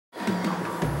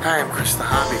Hi, I'm Chris the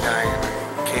Hobby Guy, and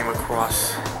I came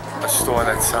across a store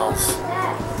that sells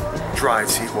dried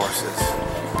seahorses.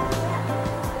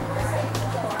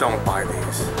 Don't buy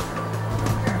these.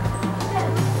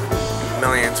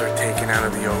 Millions are taken out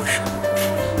of the ocean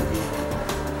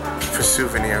for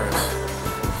souvenirs.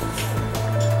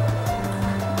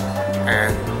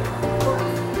 And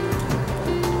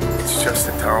it's just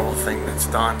a terrible thing that's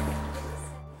done.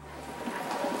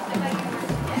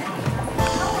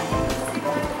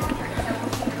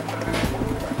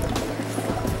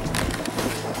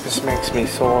 This makes me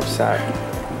so upset.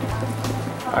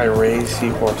 I raise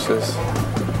seahorses.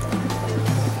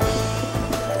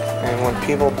 And when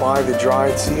people buy the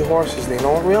dried seahorses, they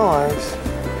don't realize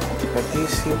that these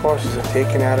seahorses are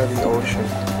taken out of the ocean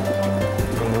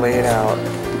and laid out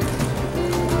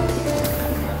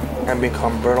and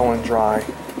become brittle and dry.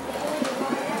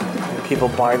 And people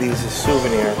buy these as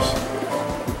souvenirs.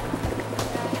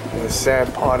 And the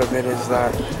sad part of it is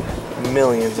that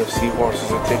millions of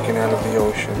seahorses are taken out of the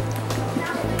ocean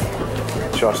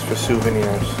just for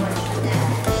souvenirs.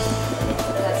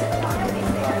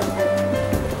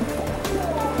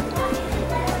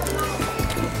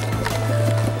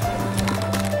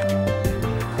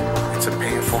 It's a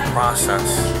painful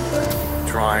process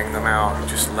drying them out and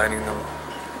just letting them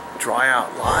dry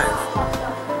out live.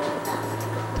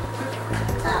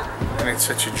 And it's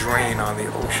such a drain on the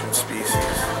ocean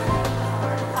species.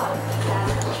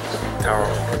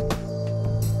 Terrible.